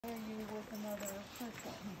another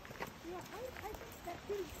person. Yeah, I think that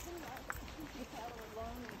seems pretty nice to keep your cattle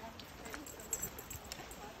alone and have to stay with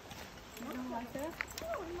somebody. You don't like that?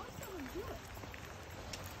 No, and most of them do it.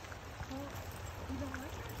 Well, you don't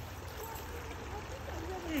like it? Well, I think I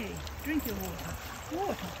really Hey, drink your water.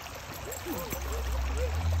 Water.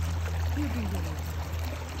 You drink your water.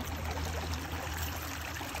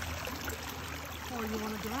 Oh, you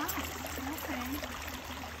want a glass? Okay.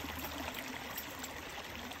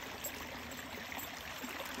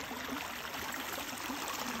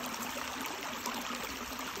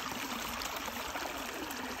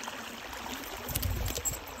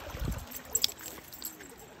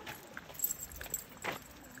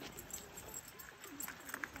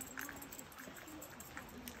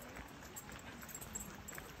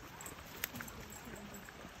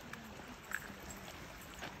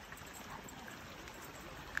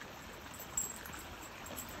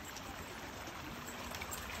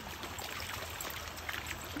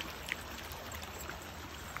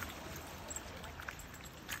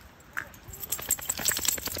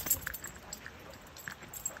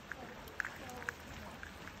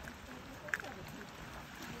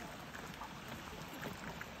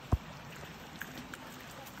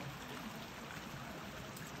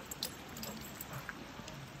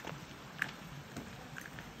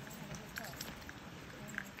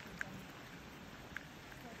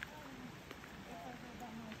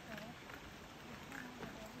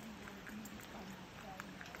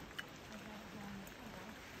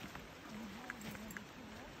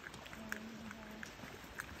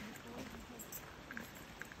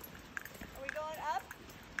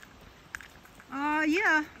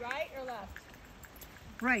 Yeah. Right or left?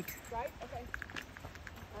 Right. Right? Okay.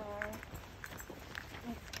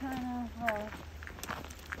 It's kind of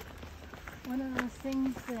one of those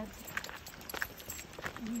things that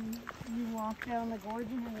you walk down the gorge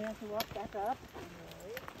and then you have to walk back up.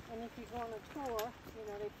 Right. And if you go on a tour, you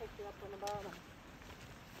know, they pick you up on the bottom.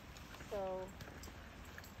 So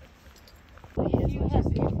if you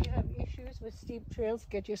have issues with steep trails,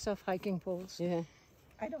 get yourself hiking poles. Yeah.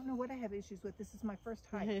 I don't know what I have issues with. This is my first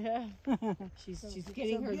hike. Yeah. She's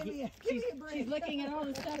getting her. Give me a break. She's looking at all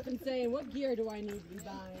the stuff and saying, "What gear do I need to be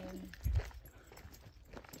buying?"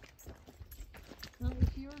 Well,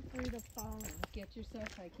 if you're afraid of falling, get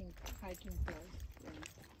yourself hiking poles.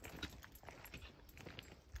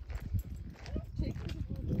 I don't take them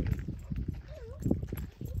with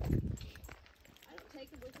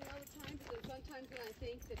me all the time because sometimes when I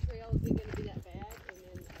think the trail isn't going to be that bad, and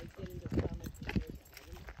then I get into some of the gears.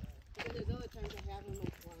 But then there's other times I have them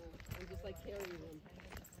like I'm just like carrying them.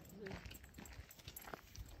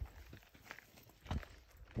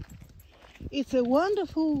 It's a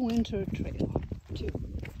wonderful winter trail, too.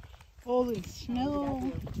 All the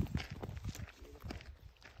snow.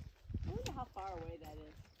 I wonder how far away that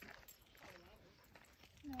is.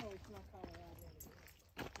 No, it's not Colorado.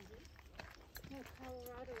 No,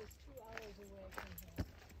 Colorado is 2 hours away from here.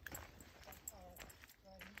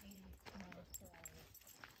 Driving 80 miles per hour.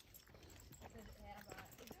 Does it have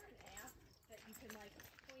is there an app that you can like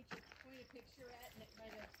point a picture at and it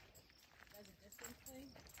kind of does a distance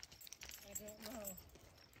thing? I don't know.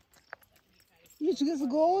 You just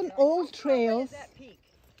go on old trails That peak.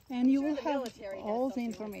 and you Sure will the have military has all the something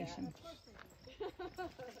like information.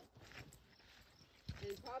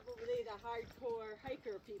 And probably the hardcore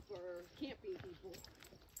hiker people or camping people.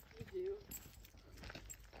 You do.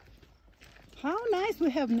 How nice, we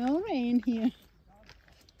have no rain here.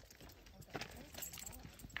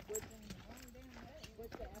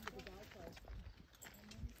 What's the app of the golf club?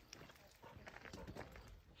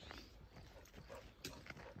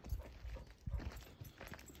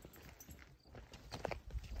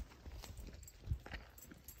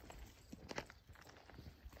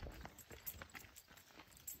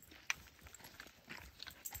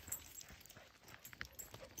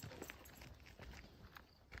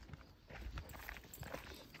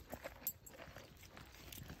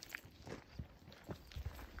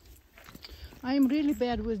 I'm really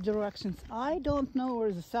bad with directions. I don't know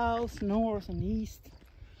where the south, north, and east.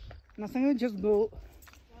 Nothing, I just go.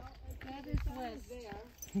 Well, that is west there.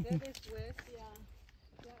 That is west, yeah.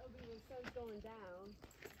 That will be when the sun's going down.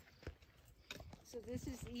 So this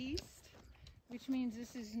is east, which means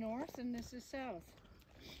this is north and this is south.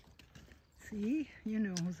 See, you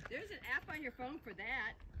know. There's an app on your phone for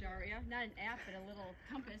that, Daria. Not an app, but a little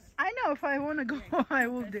compass. I know, if I want to go, I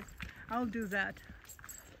will do. I'll do that.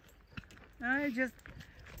 I just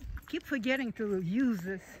keep forgetting to use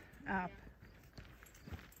this app.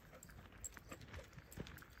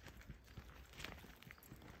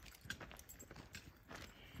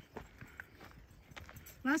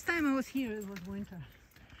 Last time I was here, it was winter.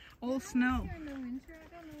 All snow. Here in the winter,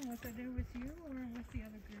 I don't know. Was I there with you or with the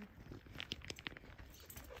other group?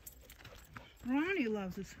 Ronnie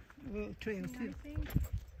loves this trail See, too. I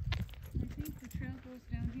think the trail goes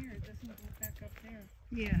down here. It doesn't go back up there.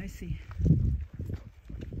 Yeah, I see.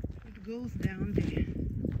 It goes down there.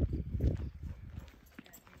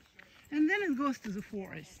 And then it goes to the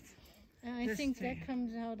forest. And I This think trail. that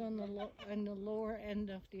comes out on the lower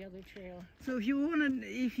end of the other trail. So if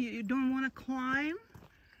you don't want to climb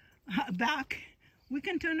back, we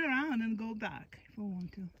can turn around and go back if we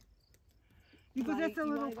want to. Because that's a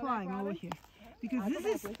little climb over here. Because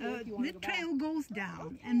this trail goes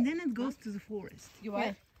down and then it goes to the forest. You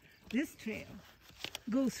what? This trail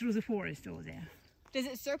goes through the forest over there. Does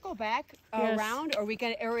it circle back Yes. around, or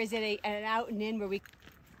or is it an out and in where we?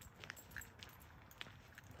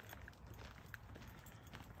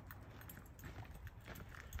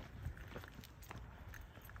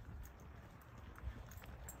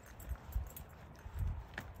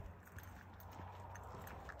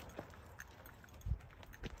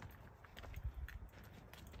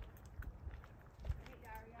 Hey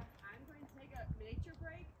Daria, I'm going to take a nature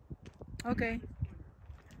break. Okay.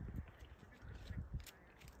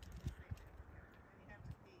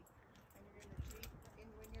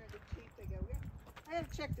 I have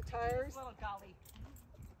to check the tires. Little golly.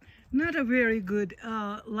 Not a very good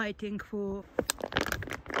lighting for...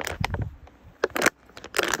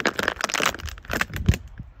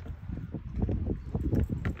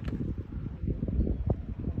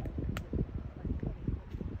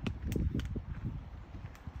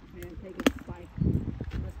 Man, take a spike.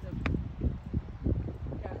 Must have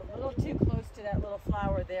got a little too close to that little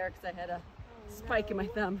flower there because I had a spike in my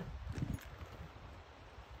thumb.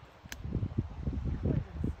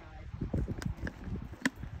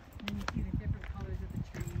 And you see the different colors of the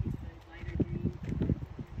trees, the lighter green.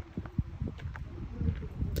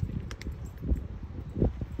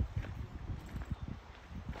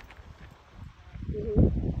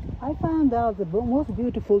 I found out the most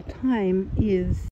beautiful time is